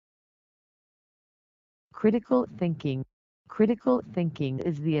Critical thinking. Critical thinking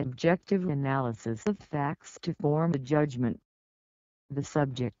is the objective analysis of facts to form a judgment. The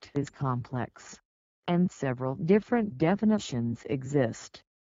subject is complex, and several different definitions exist,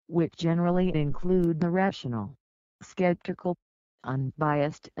 which generally include the rational, skeptical,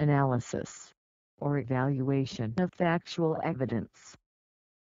 unbiased analysis, or evaluation of factual evidence.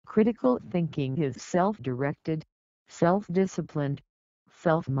 Critical thinking is self-directed, self-disciplined,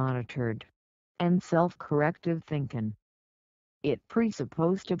 self-monitored, and self-corrective thinking. It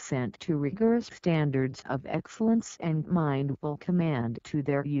presupposed assent to rigorous standards of excellence and mindful command to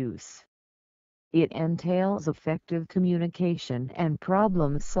their use. It entails effective communication and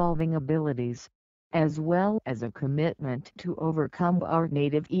problem-solving abilities, as well as a commitment to overcome our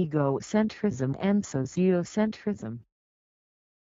native egocentrism and sociocentrism.